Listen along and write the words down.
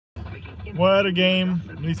What a game,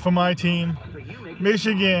 at least for my team.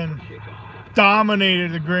 Michigan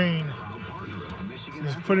dominated the green.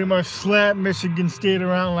 Just pretty much slapped Michigan State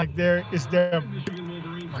around like it's their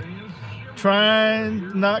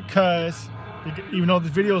trying not cuss, even though the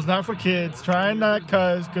video is not for kids. Trying not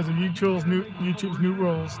cuss because of YouTube's new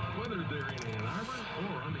rules.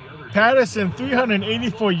 Patterson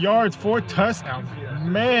 384 yards, 4 touchdowns.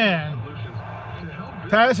 Man,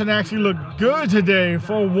 Patterson actually looked good today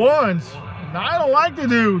for once. I don't like the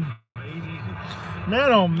dude.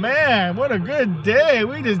 Man, oh man, what a good day.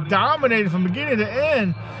 We just dominated from beginning to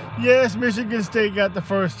end. Yes, Michigan State got the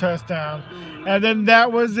first touchdown. And then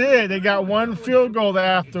that was it. They got one field goal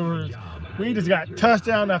afterwards. We just got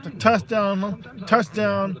touchdown after touchdown.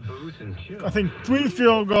 I think 3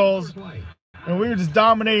 field goals. And we were just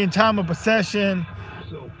dominating time of possession.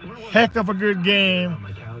 Heck of a good game.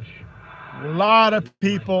 A lot of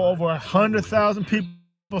people, over 100,000 people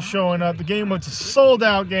showing up. The game was a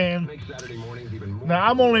sold-out game. Now,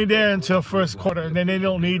 I'm only there until first quarter, and then they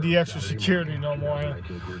don't need the extra security no more.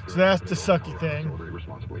 So that's the sucky thing.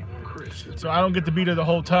 So I don't get to be there the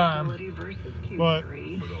whole time. But,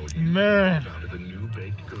 man,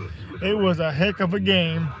 it was a heck of a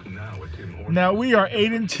game. Now, we are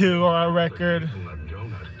 8-2 on our record.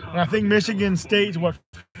 And I think Michigan State's,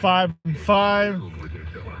 5-5.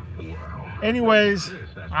 Anyways,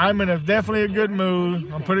 I'm in definitely a good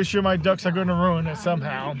mood. I'm pretty sure my Ducks are going to ruin it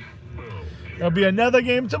somehow. There'll be another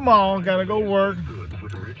game tomorrow. Got to go work.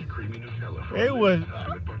 It was,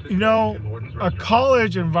 a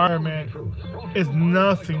college environment is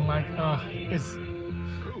nothing like,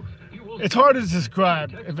 it's hard to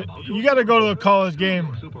describe. You got to go to a college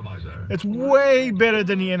game. It's way better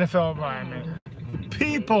than the NFL environment.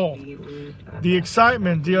 People, the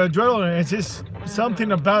excitement, the adrenaline, it's just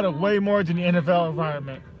something about it way more than the NFL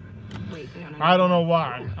environment. I don't know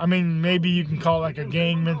why. I mean, maybe you can call it like a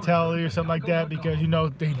gang mentality or something like that because,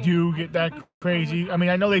 they do get that crazy. I mean,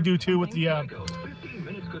 I know they do too with the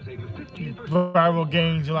rival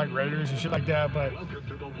gangs like Raiders and shit like that, but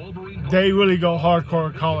they really go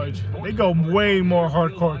hardcore college. They go way more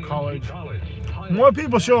hardcore college. More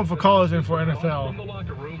people show up for college than for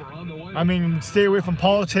NFL. I mean, stay away from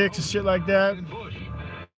politics and shit like that.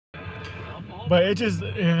 But it's just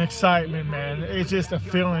an excitement, man. It's just a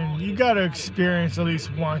feeling. You got to experience at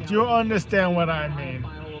least once. You'll understand what I mean.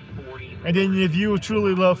 And then if you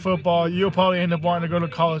truly love football, you'll probably end up wanting to go to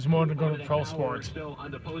college more than go to pro sports.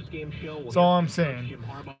 That's all I'm saying.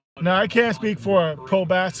 Now, I can't speak for pro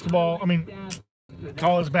basketball. I mean,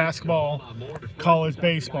 college basketball, college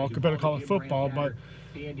baseball, compared to college football, but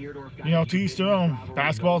to each their own.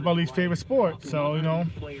 Basketball is my least favorite sport, so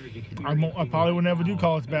I probably would never do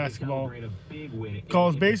college basketball.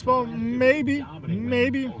 College baseball, maybe.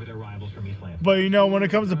 But when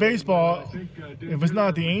it comes to baseball, if it's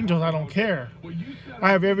not the Angels, I don't care.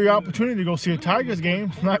 I have every opportunity to go see a Tigers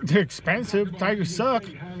game. It's not they're expensive. Tigers suck,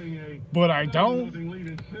 but I don't.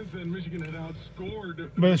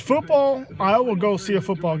 But it's football, I will go see a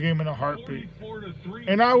football game in a heartbeat.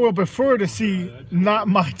 And I will prefer to see not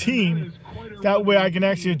my team. That way I can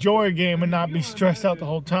actually enjoy a game and not be stressed out the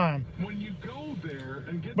whole time.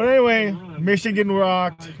 But anyway, Michigan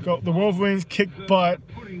rocked. The Wolverines kicked butt.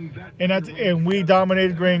 And we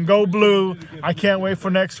dominated green. Go blue. I can't wait for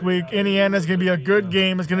next week. Indiana's going to be a good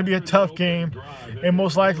game. It's going to be a tough game. And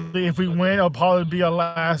most likely, if we win, it'll probably be our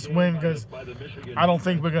last win because I don't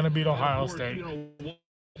think we're going to beat Ohio State.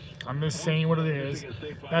 I'm just saying what it is.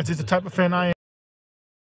 That's just the type of fan I am.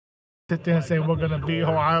 Sit there and say we're going to beat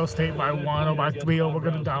Ohio State by 1 or by 3 or we're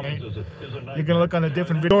going to dominate. You're going to look on a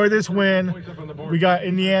different video. Enjoy this win. We got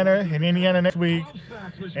Indiana next week.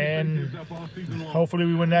 And hopefully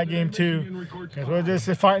we win that game too. Because we're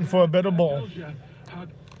just fighting for a better bowl.